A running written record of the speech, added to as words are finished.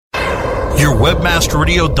Your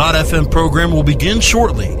WebmasterRadio.fm program will begin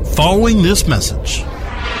shortly following this message.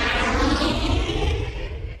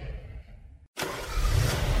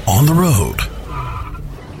 On the road,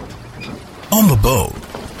 on the boat,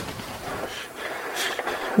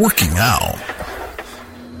 working out,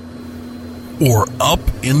 or up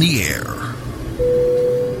in the air.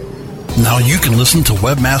 Now you can listen to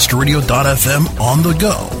WebmasterRadio.fm on the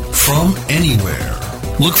go from anywhere.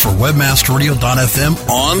 Look for WebmasterRadio.fm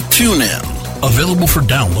on TuneIn. Available for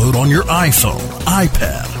download on your iPhone,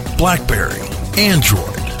 iPad, BlackBerry,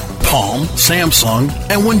 Android, Palm, Samsung,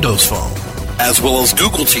 and Windows Phone, as well as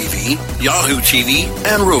Google TV, Yahoo TV,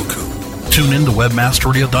 and Roku. Tune in to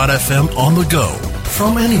WebmasterRadio.fm on the go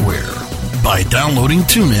from anywhere by downloading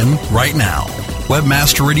TuneIn right now.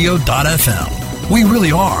 WebmasterRadio.fm. We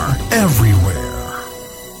really are everywhere.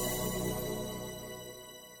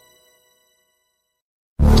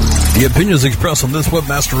 The opinions expressed on this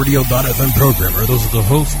WebmasterRadio.fm program are those of the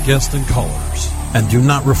host, guests, and callers, and do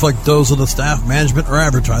not reflect those of the staff, management, or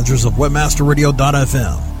advertisers of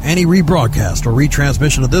WebmasterRadio.fm. Any rebroadcast or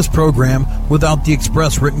retransmission of this program without the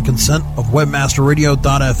express written consent of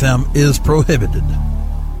WebmasterRadio.fm is prohibited.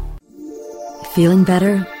 Feeling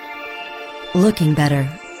better? Looking better?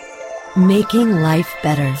 Making life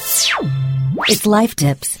better. It's Life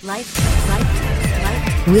Tips.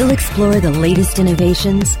 We'll explore the latest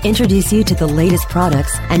innovations, introduce you to the latest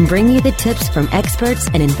products, and bring you the tips from experts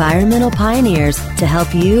and environmental pioneers to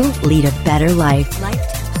help you lead a better life.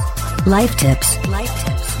 Life Tips.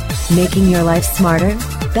 Making your life smarter,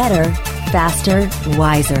 better, faster,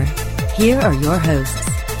 wiser. Here are your hosts.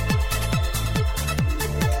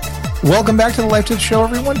 Welcome back to the Life Tips Show,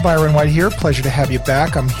 everyone. Byron White here. Pleasure to have you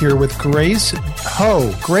back. I'm here with Grace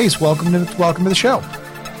Ho. Grace, welcome to the show.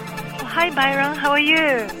 Hi, Byron. How are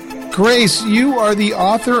you? Grace, you are the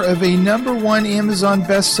author of a #1 Amazon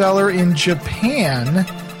bestseller in Japan,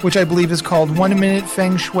 which I believe is called 1 Minute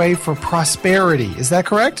Feng Shui for Prosperity. Is that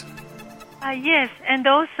correct? Yes, and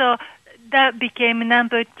also that became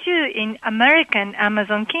 #2 in American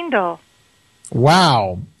Amazon Kindle.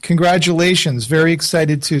 Wow. Congratulations. Very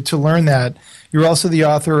excited to learn that. You're also the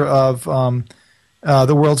author of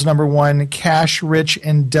the world's #1 Cash, Rich,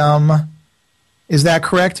 and Dumb. Is that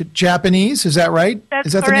correct? Japanese, is that right? That's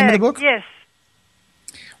is that correct. The name of the book? Yes.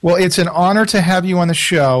 Well, it's an honor to have you on the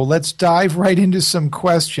show. Let's dive right into some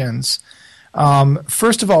questions.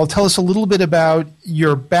 First of all, tell us a little bit about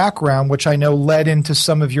your background, which I know led into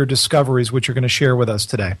some of your discoveries, which you're going to share with us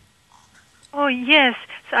today. Oh, yes.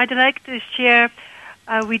 So I'd like to share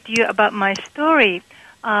with you about my story.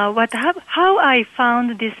 How I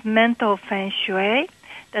found this mental Feng Shui,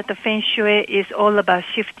 that the Feng Shui is all about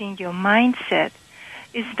shifting your mindset,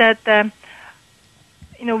 is that,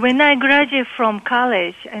 when I graduated from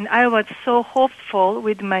college and I was so hopeful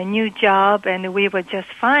with my new job and we were just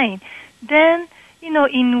fine, then,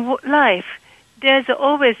 in life, there's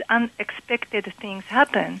always unexpected things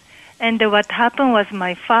happen. And what happened was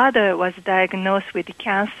my father was diagnosed with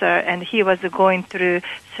cancer and he was going through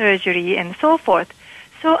surgery and so forth.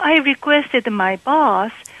 So I requested my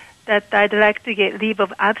boss that I'd like to get leave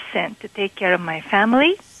of absence to take care of my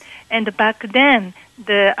family. And back then,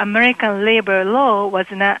 the American labor law was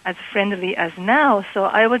not as friendly as now, so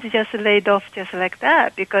I was just laid off just like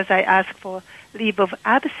that because I asked for leave of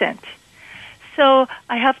absence. So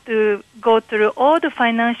I have to go through all the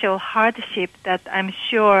financial hardship that I'm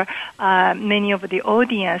sure many of the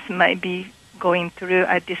audience might be going through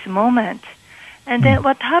at this moment. And then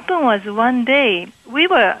what happened was one day, we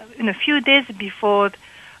were a few days before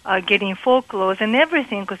getting foreclosed and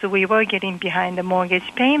everything because we were getting behind the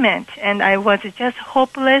mortgage payment. And I was just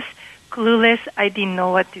hopeless, clueless. I didn't know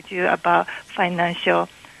what to do about financial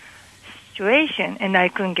situation, and I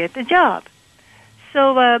couldn't get a job.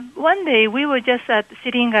 So one day we were just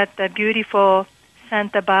sitting at the beautiful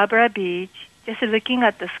Santa Barbara beach, just looking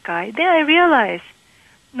at the sky. Then I realized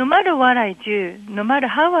no matter what I do, no matter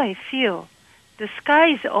how I feel, the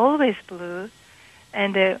sky is always blue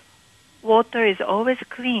and the water is always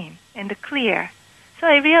clean and clear. So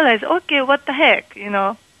I realized, okay, what the heck,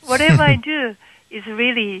 whatever I do is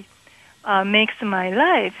really makes my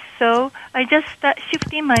life. So I just start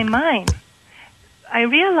shifting my mind. I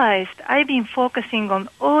realized I've been focusing on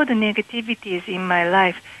all the negativities in my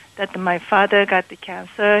life, that my father got the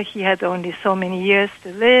cancer, he had only so many years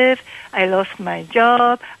to live, I lost my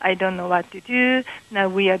job, I don't know what to do, now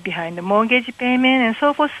we are behind the mortgage payment, and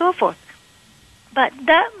so forth, so forth. But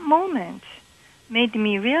that moment made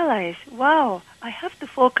me realize, wow, I have to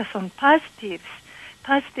focus on positive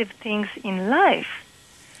things in life.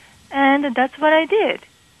 And that's what I did.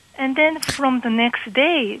 And then from the next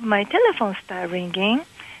day, my telephone started ringing,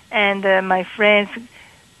 And my friends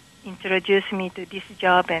introduced me to this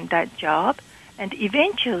job and that job. And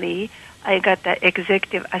eventually, I got the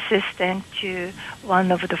executive assistant to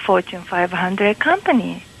one of the Fortune 500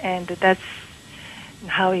 company. And that's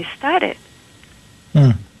how it started.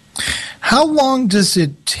 How long does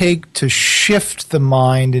it take to shift the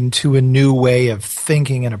mind into a new way of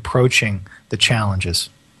thinking and approaching the challenges?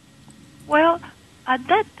 Well, at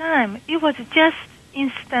that time, it was just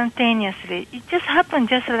instantaneously. It just happened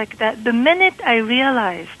just like that. The minute I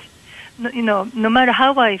realized, no matter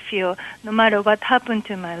how I feel, no matter what happened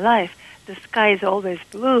to my life, the sky is always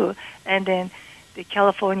blue, and then the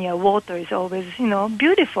California water is always,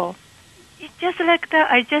 beautiful. It's just like that.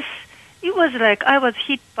 It was like I was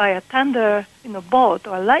hit by a thunder, bolt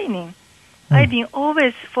or lightning. I've been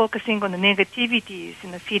always focusing on the negativities,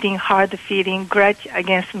 feeling grudge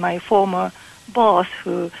against my former boss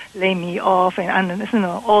who laid me off and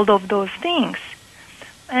all of those things.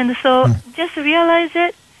 And so just realize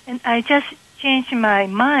it, and I just changed my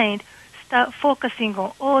mind, start focusing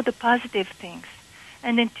on all the positive things.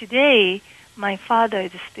 And then today, my father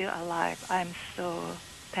is still alive. I'm so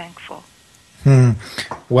thankful.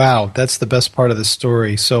 Wow, that's the best part of the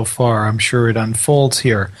story so far. I'm sure it unfolds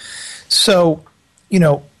here. So,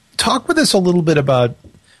 talk with us a little bit about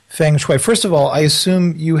Feng Shui. First of all, I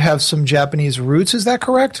assume you have some Japanese roots. Is that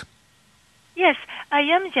correct? Yes, I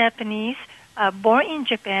am Japanese, born in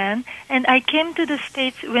Japan, and I came to the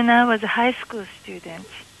States when I was a high school student.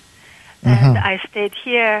 And I stayed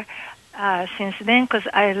here since then because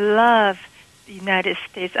I love the United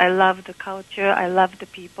States. I love the culture. I love the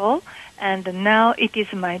people. And now it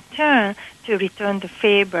is my turn to return the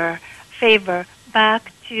favor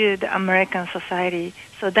back to the American society.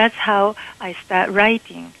 So that's how I start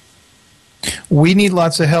writing. We need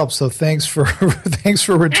lots of help, so thanks for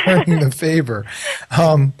returning the favor.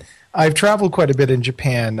 I've traveled quite a bit in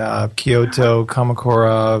Japan, Kyoto,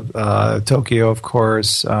 Kamakura, Tokyo, of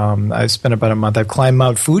course. I've spent about a month. I've climbed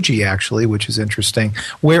Mount Fuji, actually, which is interesting.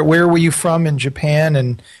 Where were you from in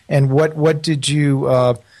Japan, and what did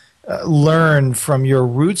you learn from your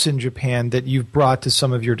roots in Japan that you've brought to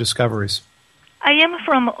some of your discoveries? I am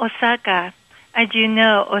from Osaka. As you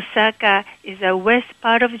know, Osaka is a west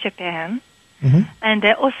part of Japan. And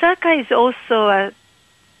Osaka is also a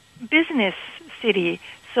business city.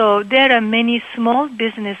 So there are many small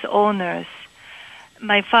business owners.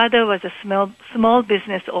 My father was a small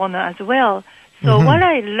business owner as well. So what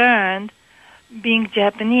I learned being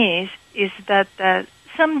Japanese is that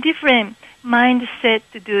some different mindset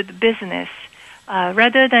to do the business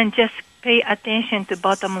rather than just pay attention to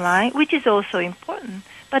bottom line, which is also important.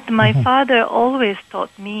 But my father always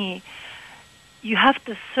taught me, you have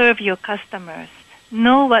to serve your customers,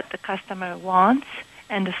 know what the customer wants,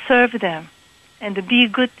 and serve them, and be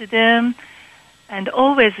good to them, and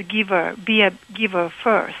always be a giver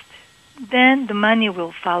first. Then the money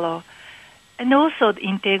will follow. And also the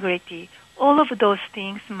integrity. All of those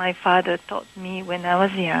things my father taught me when I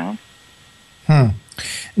was young.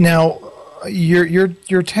 Now,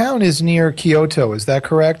 your town is near Kyoto, is that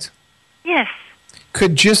correct? Yes.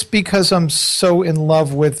 Could just because I'm so in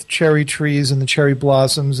love with cherry trees and the cherry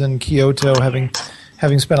blossoms in Kyoto, having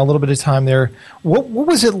spent a little bit of time there, what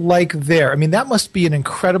was it like there? I mean, that must be an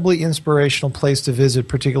incredibly inspirational place to visit,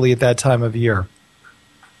 particularly at that time of year.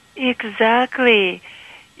 Exactly.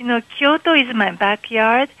 Kyoto is my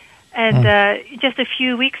backyard, and just a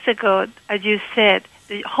few weeks ago, as you said,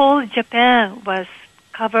 the whole Japan was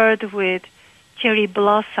covered with cherry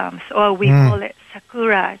blossoms, or we call it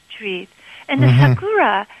sakura trees. And the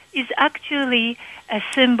sakura is actually a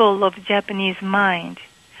symbol of Japanese mind.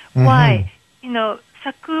 Why?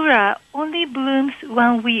 Sakura only blooms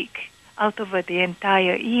 1 week out of the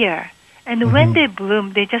entire year. And when they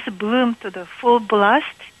bloom, they just bloom to the full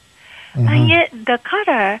blast. And yet the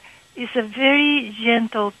color is a very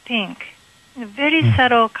gentle pink, a very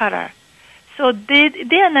subtle color. So they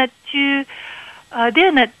are not too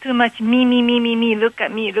much me, look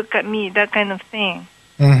at me, that kind of thing.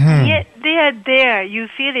 Yet they are there. You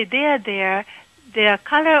feel it. They are there. The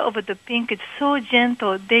color of the pink is so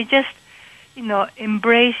gentle. They just,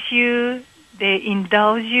 embrace you. They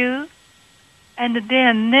indulge you, and they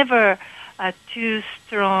are never too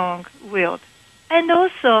strong-willed. And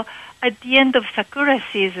also, at the end of sakura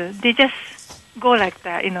season, they just go like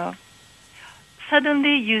that.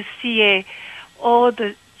 Suddenly, you see all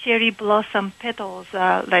the cherry blossom petals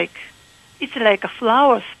are it's like a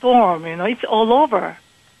flower storm. It's all over.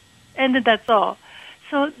 And that's all.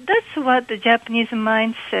 So that's what the Japanese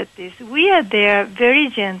mindset is. We are there, very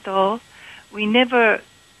gentle. We never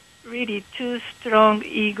really too strong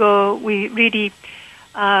ego. We really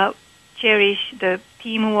cherish the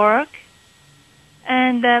teamwork.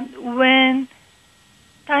 And when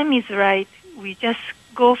time is right, we just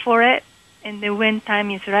go for it. And then when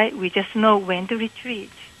time is right, we just know when to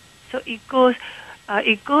retreat. So it goes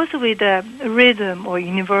with the rhythm or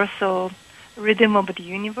universal rhythm of the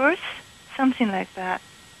universe, something like that.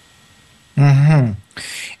 Mm-hmm.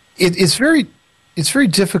 It's very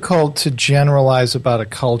difficult to generalize about a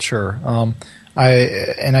culture.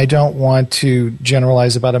 I don't want to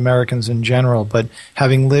generalize about Americans in general, but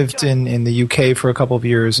having lived in the UK for a couple of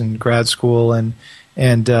years in grad school and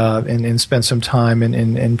spent some time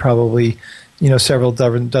in probably several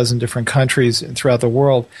dozen different countries throughout the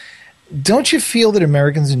world, don't you feel that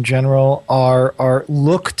Americans in general are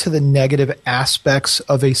look to the negative aspects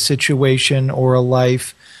of a situation or a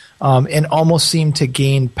life and almost seem to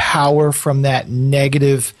gain power from that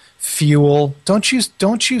negative fuel? Do you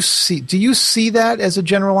see that as a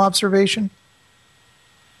general observation?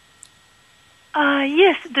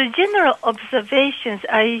 Yes, the general observations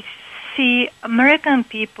I see American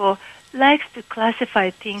people likes to classify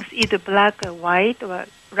things either black or white or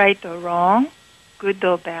right or wrong, good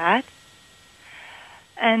or bad.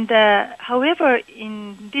 And however,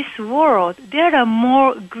 in this world, there are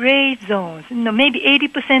more gray zones. Maybe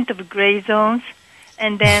 80% of gray zones,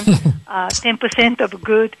 and then 10% of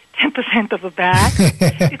good, 10% of bad.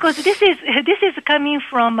 Because this is coming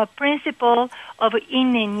from a principle of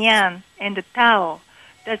yin and yang and the Tao.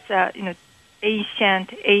 That's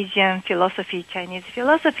ancient Asian philosophy, Chinese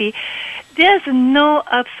philosophy. There's no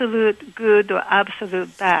absolute good or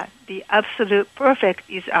absolute bad. The absolute perfect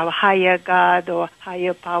is our higher God or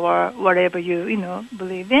higher power, whatever you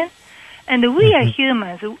believe in. And we are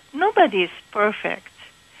humans. Nobody is perfect.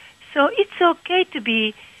 So it's okay to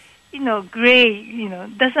be, gray,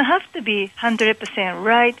 doesn't have to be 100%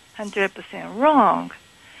 right, 100% wrong.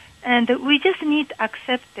 And we just need to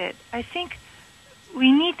accept it. I think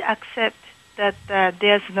we need to accept that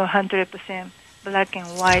there's no 100% black and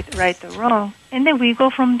white, right or wrong, and then we go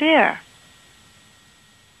from there.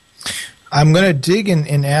 I'm going to dig in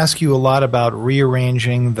and ask you a lot about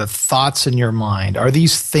rearranging the thoughts in your mind. Are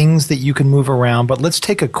these things that you can move around? But let's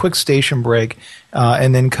take a quick station break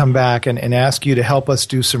and then come back and ask you to help us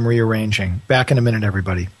do some rearranging. Back in a minute,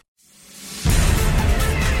 everybody.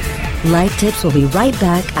 Life Tips will be right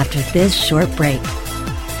back after this short break.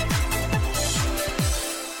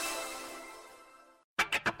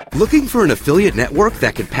 Looking for an affiliate network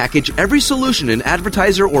that can package every solution an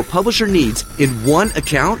advertiser or publisher needs in one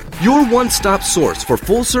account? Your one-stop source for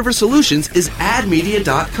full-service solutions is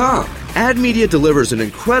AdMedia.com. AdMedia delivers an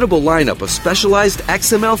incredible lineup of specialized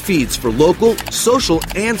XML feeds for local, social,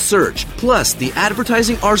 and search, plus the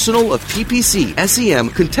advertising arsenal of PPC, SEM,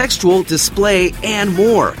 contextual, display, and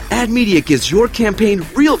more. AdMedia gives your campaign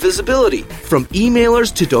real visibility, from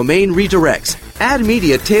emailers to domain redirects.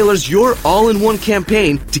 AdMedia tailors your all-in-one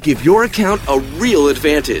campaign to give your account a real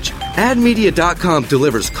advantage. AdMedia.com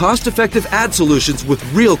delivers cost-effective ad solutions with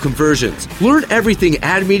real conversions. Learn everything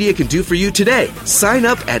AdMedia can do for you today. Sign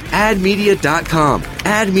up at AdMedia.com.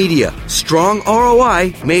 AdMedia. Strong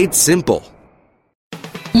ROI made simple.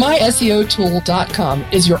 MySEOtool.com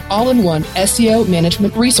is your all-in-one SEO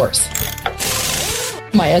management resource.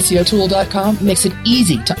 MySEOtool.com makes it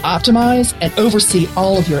easy to optimize and oversee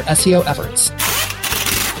all of your SEO efforts.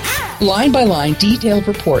 Line-by-line detailed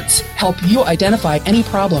reports help you identify any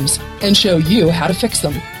problems and show you how to fix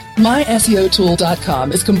them.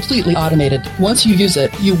 MySEOtool.com is completely automated. Once you use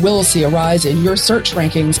it, you will see a rise in your search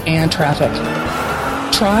rankings and traffic.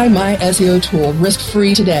 Try My SEO Tool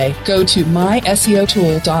risk-free today. Go to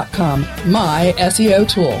MySEOtool.com.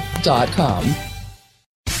 MySEOtool.com.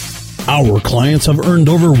 Our clients have earned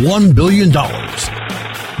over $1 billion.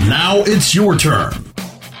 Now it's your turn.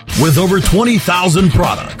 With over 20,000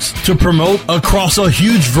 products to promote across a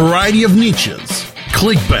huge variety of niches,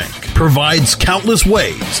 ClickBank provides countless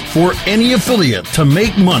ways for any affiliate to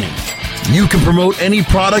make money. You can promote any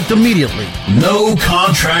product immediately. No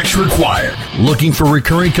contracts required. Looking for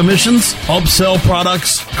recurring commissions? Upsell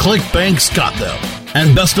products? ClickBank's got them.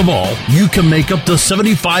 And best of all, you can make up to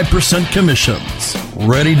 75% commissions.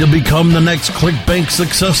 Ready to become the next ClickBank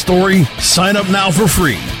success story? Sign up now for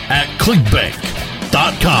free at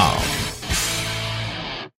ClickBank.com.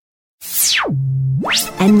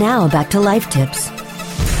 And now back to Life Tips.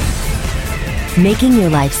 Making your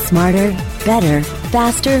life smarter, better,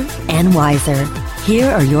 faster, and wiser. Here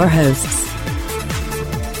are your hosts.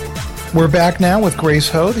 We're back now with Grace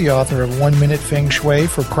Ho, the author of 1 Minute Feng Shui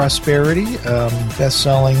for Prosperity,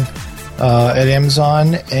 best-selling at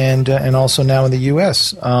Amazon and also now in the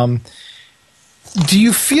U.S. Do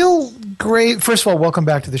you feel Great. First of all, welcome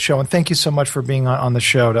back to the show, and thank you so much for being on the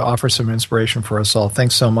show to offer some inspiration for us all.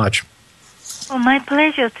 Thanks so much. Oh, my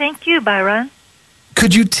pleasure. Thank you, Byron.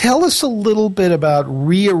 Could you tell us a little bit about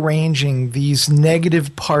rearranging these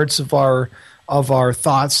negative parts of our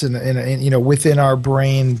thoughts and within our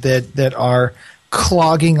brain that are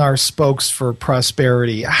clogging our spokes for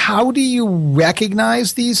prosperity? How do you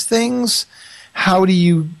recognize these things? How do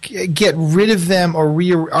you get rid of them, or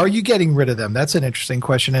are you getting rid of them? That's an interesting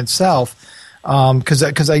question in itself. Because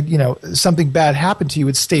something bad happened to you,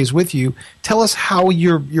 it stays with you. Tell us how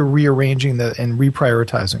you're rearranging and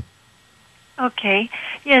reprioritizing. Okay.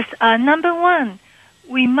 Yes. Number one,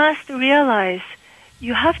 we must realize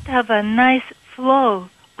you have to have a nice flow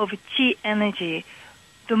of qi energy.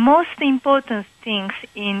 The most important things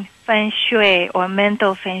in feng shui or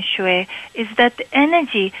mental feng shui is that the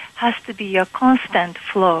energy has to be a constant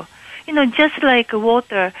flow. Just like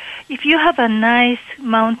water, if you have a nice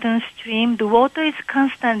mountain stream, the water is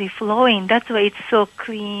constantly flowing. That's why it's so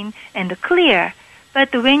clean and clear.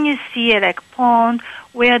 But when you see like a pond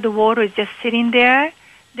where the water is just sitting there,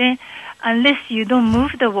 then unless you don't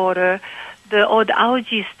move the water, all the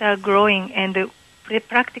algae start growing and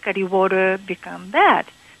practically water become bad.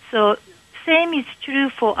 So same is true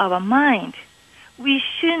for our mind. We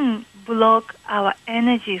shouldn't block our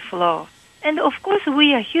energy flow. And of course,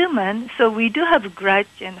 we are human, so we do have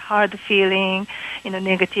grudge and hard feeling,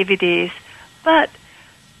 negativities. But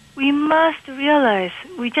we must realize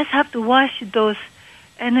we just have to wash those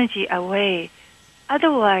energy away.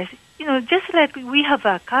 Otherwise, just like we have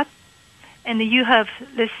a cup, and you have,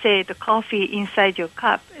 let's say, the coffee inside your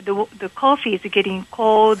cup. The coffee is getting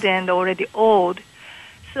cold and already old.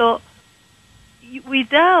 So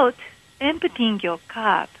without emptying your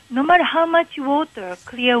cup, no matter how much water,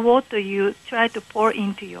 clear water you try to pour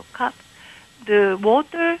into your cup, the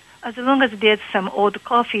water, as long as there's some old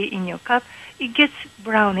coffee in your cup, it gets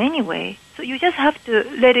brown anyway. So you just have to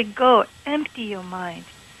let it go, empty your mind.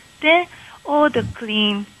 Then all the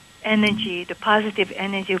clean energy, the positive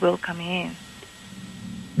energy will come in.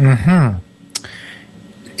 Mm-hmm.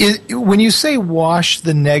 When you say wash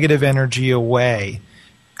the negative energy away,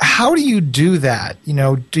 how do you do that?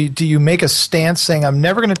 Do you make a stance saying, I'm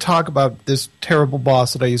never going to talk about this terrible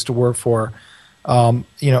boss that I used to work for,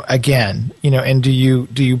 again, and do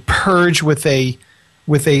you purge with a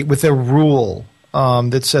rule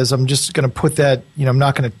that says, I'm just going to put that, I'm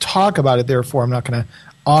not going to talk about it, therefore I'm not going to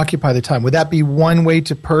occupy the time. Would that be one way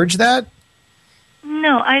to purge that?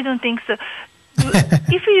 No, I don't think so.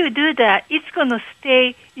 If you do that, it's going to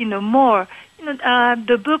stay, more.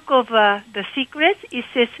 The book of The Secrets, it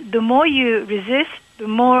says the more you resist, the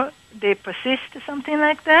more they persist, something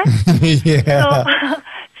like that. Yeah.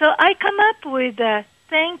 So I come up with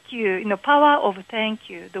thank you, power of thank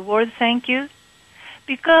you, the word thank you,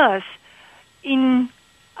 because in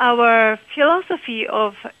our philosophy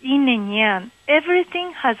of yin and yang,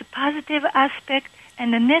 everything has a positive aspect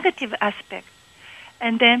and a negative aspect.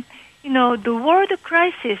 And then, the word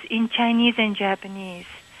crisis in Chinese and Japanese,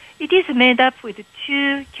 it is made up with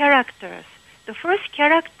two characters. The first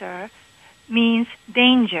character means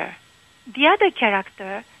danger. The other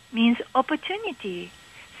character means opportunity.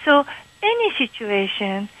 So any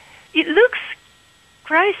situation, it looks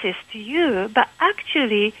crisis to you, but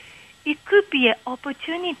actually it could be an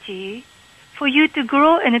opportunity for you to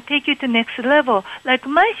grow and take you to the next level. Like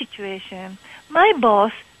my situation, my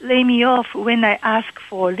boss laid me off when I asked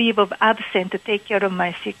for leave of absence to take care of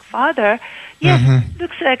my sick father. Yes,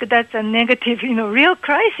 looks like that's a negative, real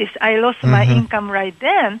crisis. I lost my income right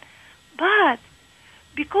then. But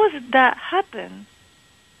because that happened,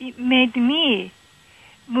 it made me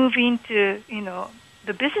move into,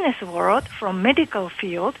 the business world from medical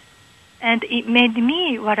field, and it made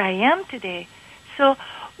me what I am today. So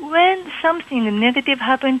when something negative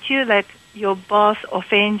happened to you, like your boss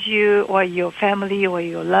offends you, or your family or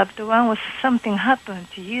your loved one, or something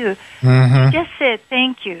happened to you, just say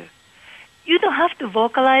thank you. You don't have to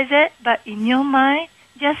vocalize it, but in your mind,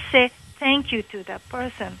 just say thank you to that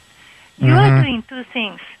person. You are doing two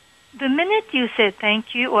things. The minute you say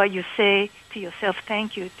thank you, or you say to yourself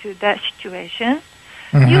thank you to that situation,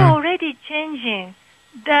 you're already changing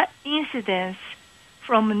that incident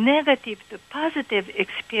from negative to positive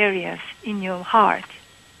experience in your heart.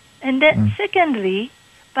 And then secondly,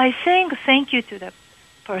 by saying thank you to the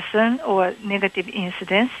person or negative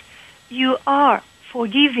incidents, you are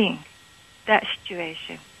forgiving that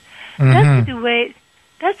situation. That's the way.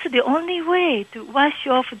 That's the only way to wash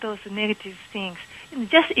off those negative things.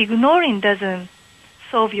 Just ignoring doesn't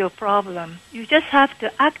solve your problem. You just have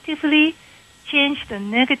to actively change the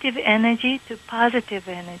negative energy to positive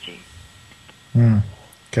energy.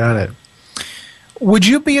 Got it. Would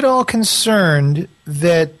you be at all concerned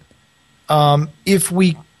that if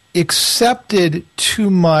we accepted too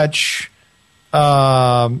much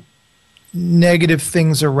negative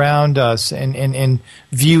things around us and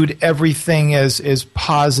viewed everything as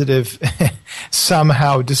positive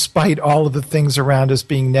somehow, despite all of the things around us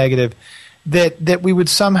being negative, that we would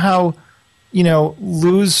somehow,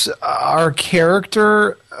 lose our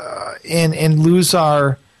character and lose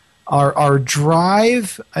our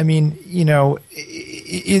drive? I mean,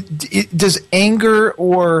 does anger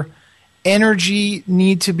or energy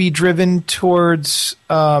need to be driven towards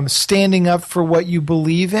standing up for what you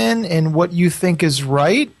believe in and what you think is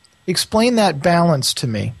right? Explain that balance to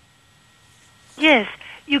me. Yes,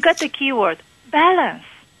 you got the key word, balance.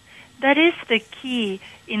 That is the key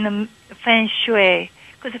in the Feng Shui,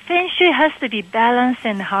 because Feng Shui has to be balance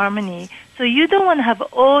and harmony. So you don't want to have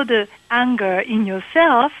all the anger in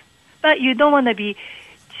yourself, but you don't want to be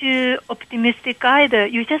too optimistic either.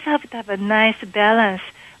 You just have to have a nice balance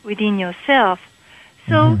within yourself.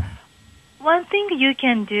 So one thing you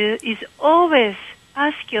can do is always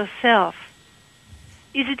ask yourself,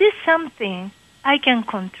 is this something I can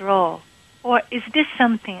control? Or is this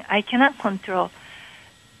something I cannot control?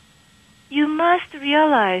 You must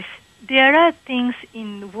realize there are things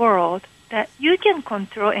in the world that you can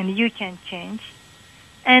control and you can change.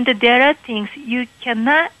 And there are things you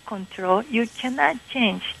cannot control, you cannot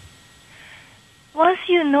change. Once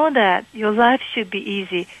you know that, your life should be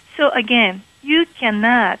easy. So again, you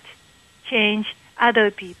cannot change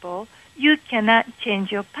other people. You cannot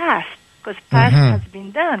change your past, because past has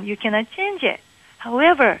been done. You cannot change it.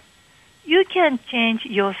 However, you can change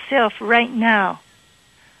yourself right now.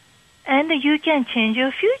 And you can change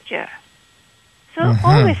your future. So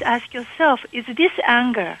always ask yourself, is this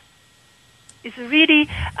anger? Is really,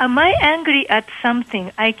 am I angry at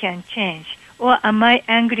something I can change? Or am I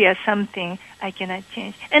angry at something I cannot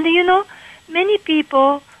change? And many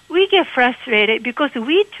people, we get frustrated because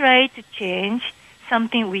we try to change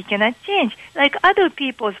something we cannot change, like other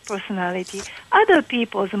people's personality, other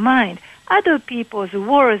people's mind, other people's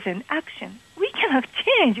words and action. We cannot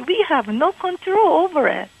change. We have no control over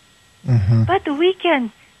it. But we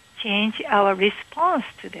can change our response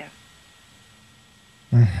to them.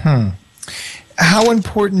 How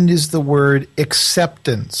important is the word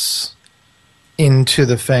acceptance into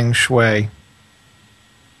the Feng Shui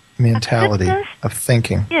mentality of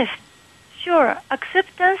thinking? Yes, sure.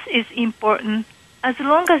 Acceptance is important as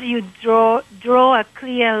long as you draw a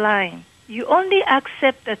clear line. You only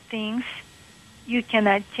accept the things you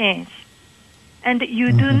cannot change. And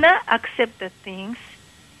you do not accept the things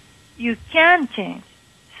you can change.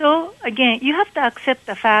 So, again, you have to accept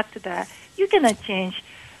the fact that you cannot change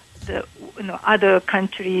the other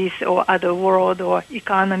countries or other world or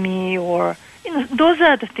economy or those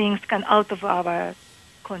are the things kind of out of our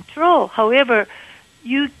control. However,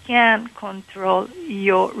 you can control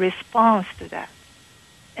your response to that.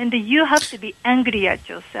 And you have to be angry at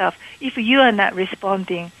yourself if you are not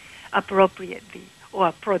responding appropriately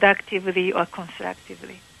or productively or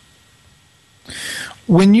constructively.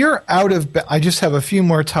 When you're out of I just have a few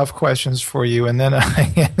more tough questions for you, and then I'll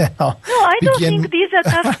I don't think these are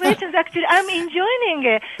tough questions. Actually, I'm enjoying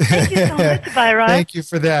it. Thank you so much, Byron. Thank you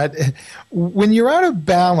for that. When you're out of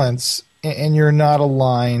balance and you're not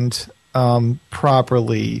aligned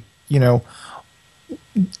properly,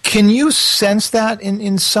 can you sense that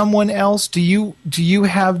in someone else? Do you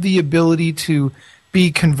have the ability to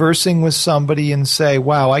be conversing with somebody and say,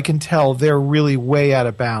 wow, I can tell they're really way out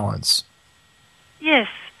of balance? Yes,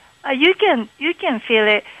 you can feel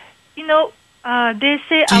it. They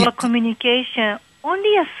say our communication,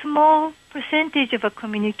 only a small percentage of a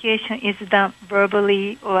communication is done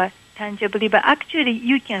verbally or tangibly, but actually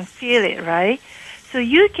you can feel it, right? So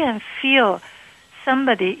you can feel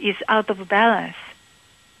somebody is out of balance.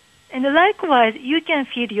 And likewise, you can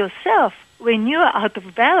feel yourself when you are out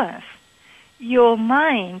of balance. Your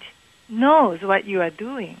mind knows what you are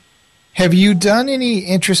doing. Have you done any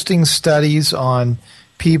interesting studies on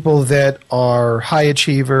people that are high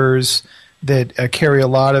achievers, that carry a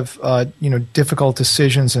lot of difficult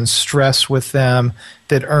decisions and stress with them,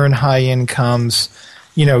 that earn high incomes?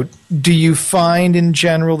 Do you find in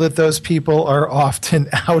general that those people are often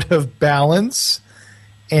out of balance,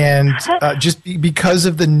 and just because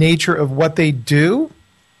of the nature of what they do?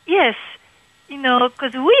 Yes,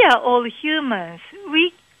 because we are all humans.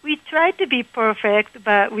 We try to be perfect,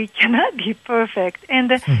 but we cannot be perfect.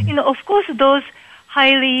 And, of course, those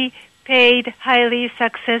highly paid, highly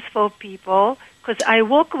successful people, because I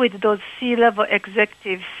work with those C-level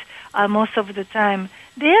executives most of the time,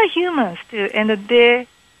 they are humans too. And there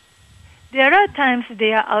are times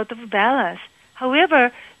they are out of balance.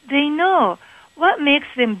 However, they know what makes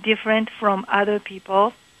them different from other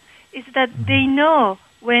people is that they know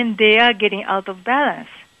when they are getting out of balance.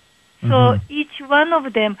 So each one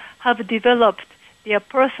of them have developed their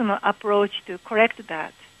personal approach to correct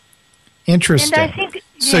that. Interesting. And I think,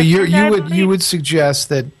 so yes, you would suggest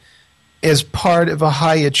that as part of a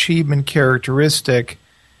high achievement characteristic,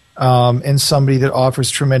 and somebody that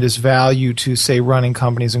offers tremendous value to, say, running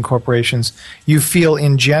companies and corporations, you feel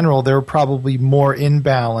in general they're probably more in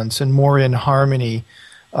balance and more in harmony,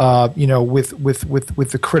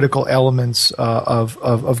 with the critical elements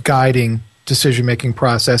of guiding decision-making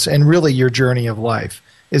process and really your journey of life.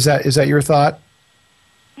 Is that your thought?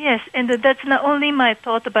 Yes, and that's not only my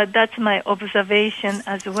thought, but that's my observation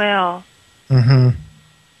as well.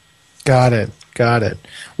 Got it.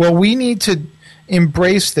 Well, we need to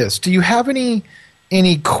embrace this. Do you have any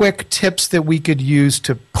quick tips that we could use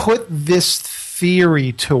to put this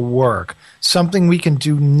theory to work? Something we can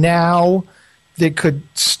do now that could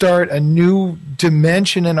start a new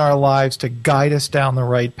dimension in our lives to guide us down the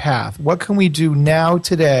right path. What can we do now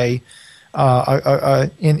today?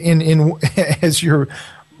 In as your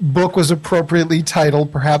book was appropriately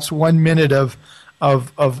titled, perhaps 1 minute of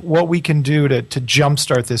what we can do to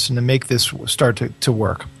jumpstart this and to make this start to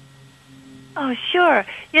work. Oh, sure.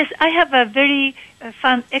 Yes, I have a very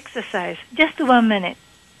fun exercise. Just 1 minute.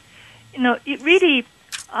 It really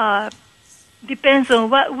depends on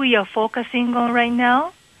what we are focusing on right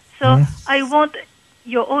now. So I want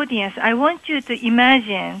your audience, I want you to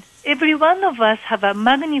imagine every one of us have a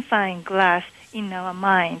magnifying glass in our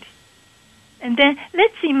mind. And then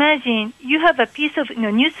let's imagine you have a piece of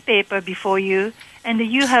newspaper before you, and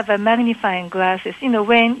you have a magnifying glasses.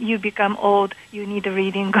 When you become old, you need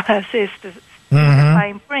reading glasses to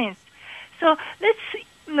fine print. So let's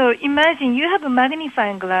imagine you have a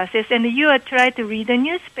magnifying glasses, and you are trying to read a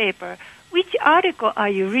newspaper. Which article are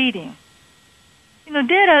you reading?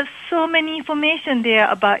 There are so many information there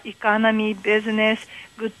about economy, business,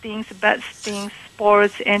 good things, bad things,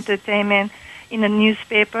 sports, entertainment in a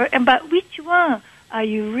newspaper. But which one are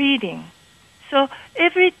you reading? So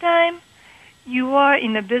every time you are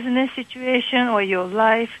in a business situation or your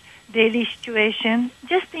life, daily situation,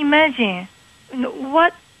 just imagine,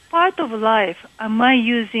 what part of life am I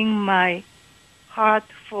using my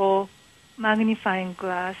heartful magnifying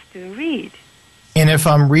glass to read? And if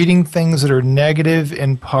I'm reading things that are negative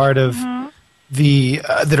and part of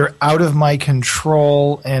that are out of my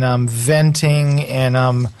control, and I'm venting and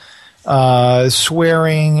I'm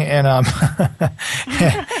swearing and I'm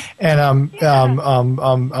I'm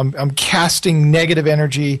casting negative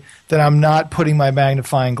energy, then I'm not putting my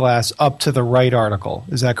magnifying glass up to the right article.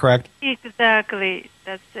 Is that correct? Exactly.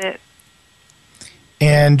 That's it.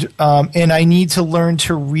 And I need to learn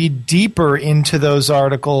to read deeper into those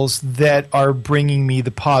articles that are bringing me the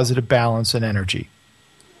positive balance and energy.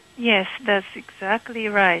 Yes, that's exactly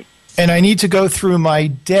right. And I need to go through my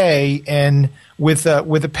day and with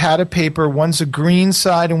a pad of paper, one's a green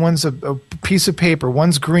side and one's a piece of paper.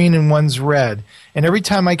 One's green and one's red. And every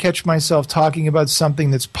time I catch myself talking about something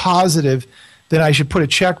that's positive, then I should put a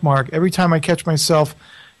check mark. Every time I catch myself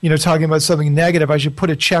talking about something negative, I should put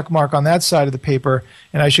a check mark on that side of the paper,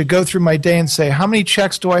 and I should go through my day and say, how many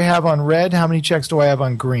checks do I have on red? How many checks do I have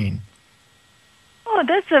on green? Oh,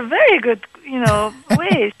 that's a very good,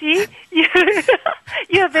 way. See,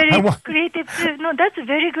 you're very creative too. No, that's a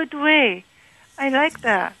very good way. I like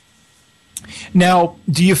that. Now,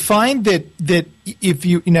 do you find that if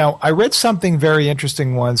I read something very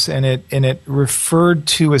interesting once, and it referred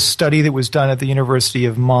to a study that was done at the University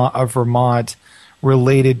of Vermont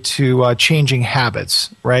related to changing habits,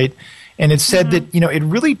 right? And it said that, it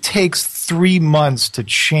really takes 3 months to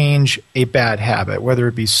change a bad habit, whether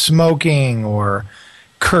it be smoking or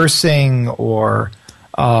cursing or,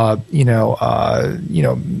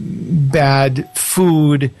 bad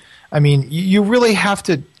food. I mean, you really have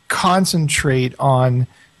to concentrate on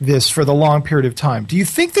this for the long period of time. Do you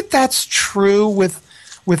think that that's true with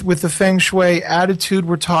the Feng Shui attitude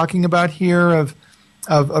we're talking about here of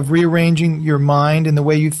rearranging your mind and the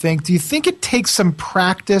way you think? Do you think it takes some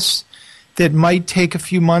practice that might take a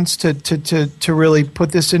few months to really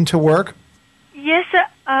put this into work? Yes,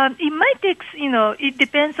 it might take, it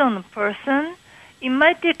depends on the person. It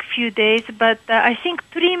might take a few days, but I think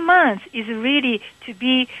 3 months is really to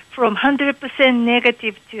be from 100%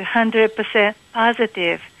 negative to 100%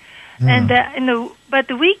 positive. And,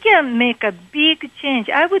 but we can make a big change.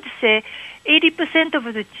 I would say 80% of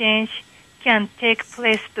the change can take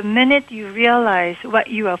place the minute you realize what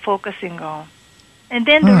you are focusing on. And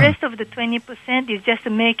then the rest of the 20% is just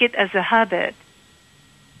to make it as a habit.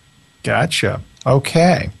 Gotcha.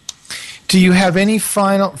 Okay. Do you have any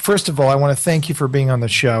final? First of all, I want to thank you for being on the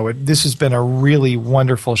show. This has been a really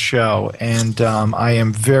wonderful show, and I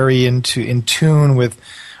am very in tune with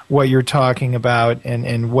what you're talking about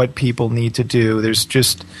and what people need to do. There's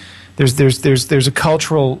a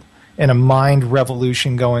cultural and a mind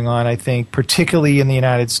revolution going on, I think, particularly in the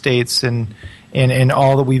United States and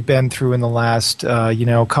all that we've been through in the last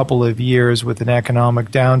couple of years with an economic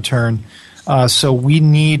downturn. So we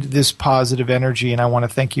need this positive energy, and I want to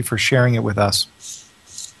thank you for sharing it with us.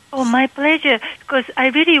 Oh, my pleasure, because I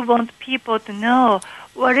really want people to know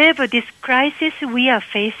whatever this crisis we are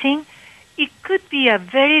facing, it could be a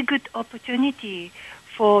very good opportunity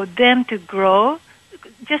for them to grow.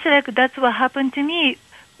 Just like that's what happened to me.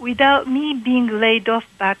 Without me being laid off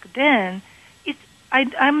back then,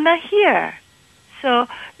 I'm not here. So,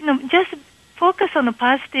 just focus on the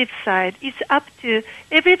positive side. It's up to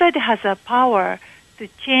everybody has a power to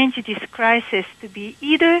change this crisis to be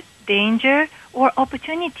either danger or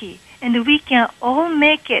opportunity. And we can all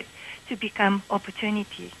make it to become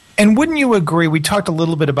opportunity. And wouldn't you agree, we talked a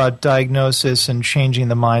little bit about diagnosis and changing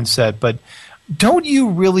the mindset, but don't you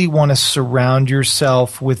really want to surround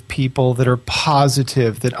yourself with people that are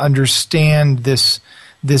positive, that understand this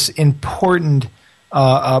important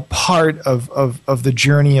part of the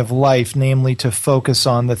journey of life, namely to focus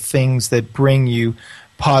on the things that bring you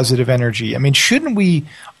positive energy? I mean, shouldn't we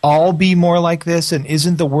all be more like this? And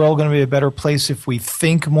isn't the world going to be a better place if we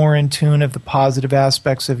think more in tune of the positive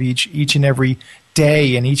aspects of each and every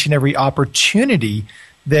day and each and every opportunity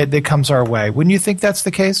that comes our way? Wouldn't you think that's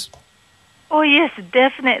the case? Oh, yes,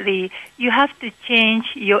 definitely. You have to change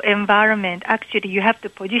your environment. Actually, you have to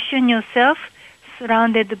position yourself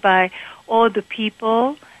surrounded by all the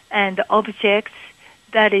people and the objects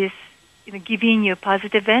that is giving you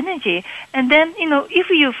positive energy. And then, if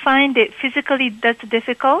you find it physically that's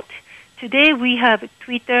difficult, today we have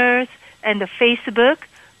Twitter and Facebook.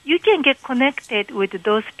 You can get connected with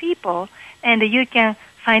those people, and you can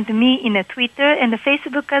find me in a Twitter and a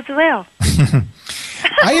Facebook as well.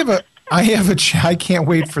 I can't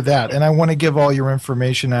wait for that, and I want to give all your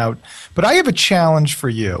information out. But I have a challenge for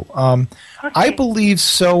you. Okay. I believe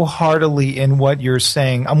so heartily in what you're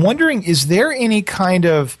saying. I'm wondering, is there any kind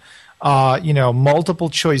of multiple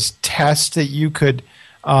choice test that you could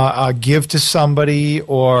give to somebody,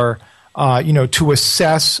 or to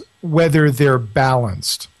assess whether they're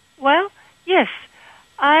balanced? Well, yes,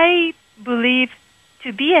 I believe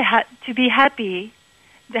to be happy.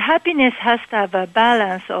 The happiness has to have a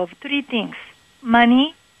balance of three things: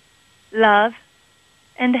 money, love,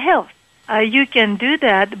 and health. You can do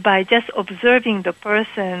that by just observing the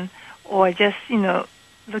person or just,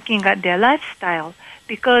 looking at their lifestyle.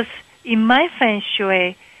 Because in my Feng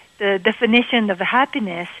Shui, the definition of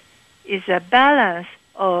happiness is a balance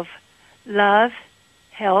of love,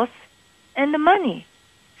 health, and money.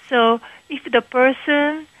 So if the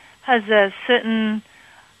person has a certain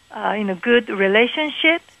good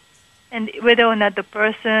relationship, and whether or not the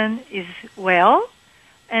person is well,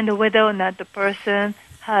 and whether or not the person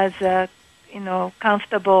has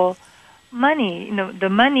comfortable money. The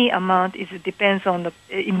money amount depends on the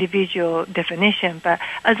individual definition. But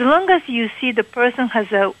as long as you see the person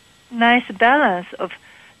has a nice balance of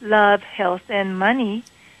love, health, and money,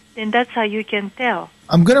 then that's how you can tell.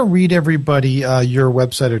 I'm going to read everybody your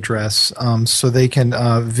website address so they can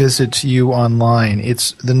visit you online.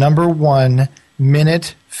 It's the number 1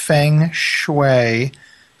 Minute Feng Shui,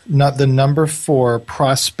 not the number 4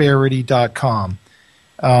 prosperity.com.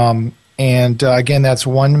 And again, that's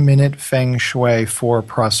 1 Minute Feng Shui for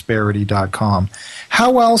prosperity.com.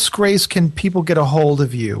 How else, Grace, can people get a hold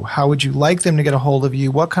of you? How would you like them to get a hold of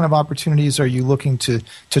you? What kind of opportunities are you looking to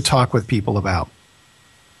talk with people about?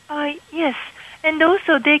 Yes, and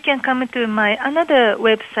also they can come to my another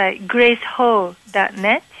website,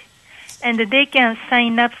 graceho.net, and they can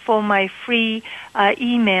sign up for my free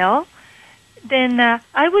email. Then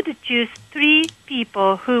I would choose 3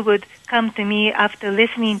 people who would come to me after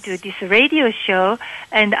listening to this radio show,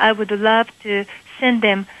 and I would love to send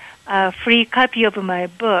them a free copy of my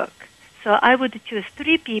book. So I would choose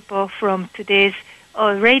 3 people from today's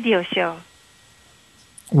radio show.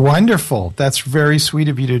 Wonderful. That's very sweet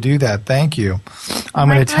of you to do that. Thank you. I'm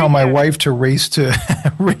going to tell my wife to race to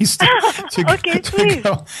okay, please.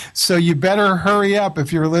 Go. So you better hurry up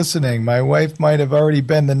if you're listening. My wife might have already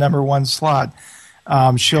been the number 1 slot.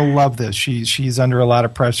 She'll love this. She's under a lot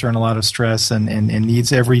of pressure and a lot of stress and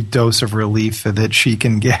needs every dose of relief that she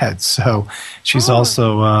can get. So she's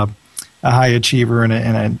also a high achiever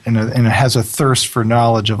and has a thirst for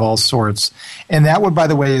knowledge of all sorts. And that one, by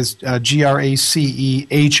the way, is graceho.net.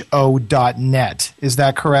 Is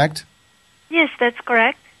that correct? Yes, that's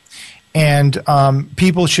correct. And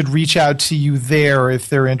people should reach out to you there if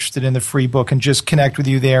they're interested in the free book and just connect with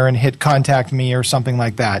you there and hit contact me or something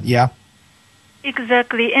like that, yeah?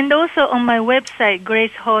 Exactly. And also on my website,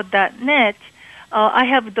 gracehall.net, I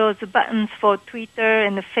have those buttons for Twitter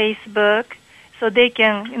and Facebook, so they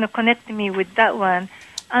can connect me with that one.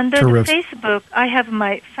 Under Terrific. the Facebook, I have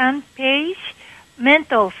my fan page,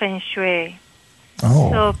 Mental Feng Shui.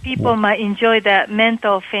 Oh. So people might enjoy that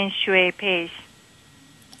Mental Feng Shui page.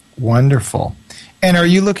 Wonderful. And are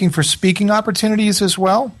you looking for speaking opportunities as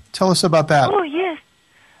well? Tell us about that. Oh, yes.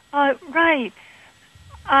 Right.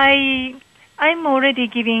 I'm already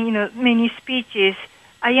giving, many speeches.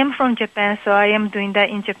 I am from Japan, so I am doing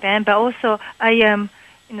that in Japan, but also I am,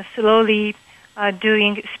 slowly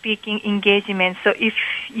doing speaking engagements. So if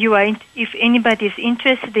anybody is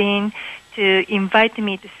interested in to invite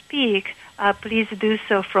me to speak, please do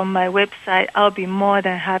so from my website. I'll be more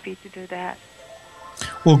than happy to do that.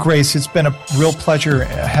 Well, Grace, it's been a real pleasure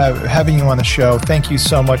having you on the show. Thank you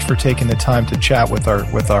so much for taking the time to chat with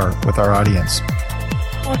our audience.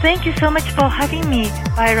 Well, thank you so much for having me,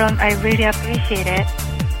 Byron. I really appreciate it.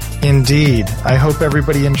 Indeed. I hope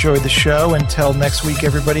everybody enjoyed the show. Until next week,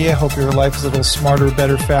 everybody, I hope your life is a little smarter,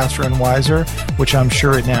 better, faster, and wiser, which I'm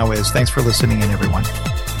sure it now is. Thanks for listening in, everyone.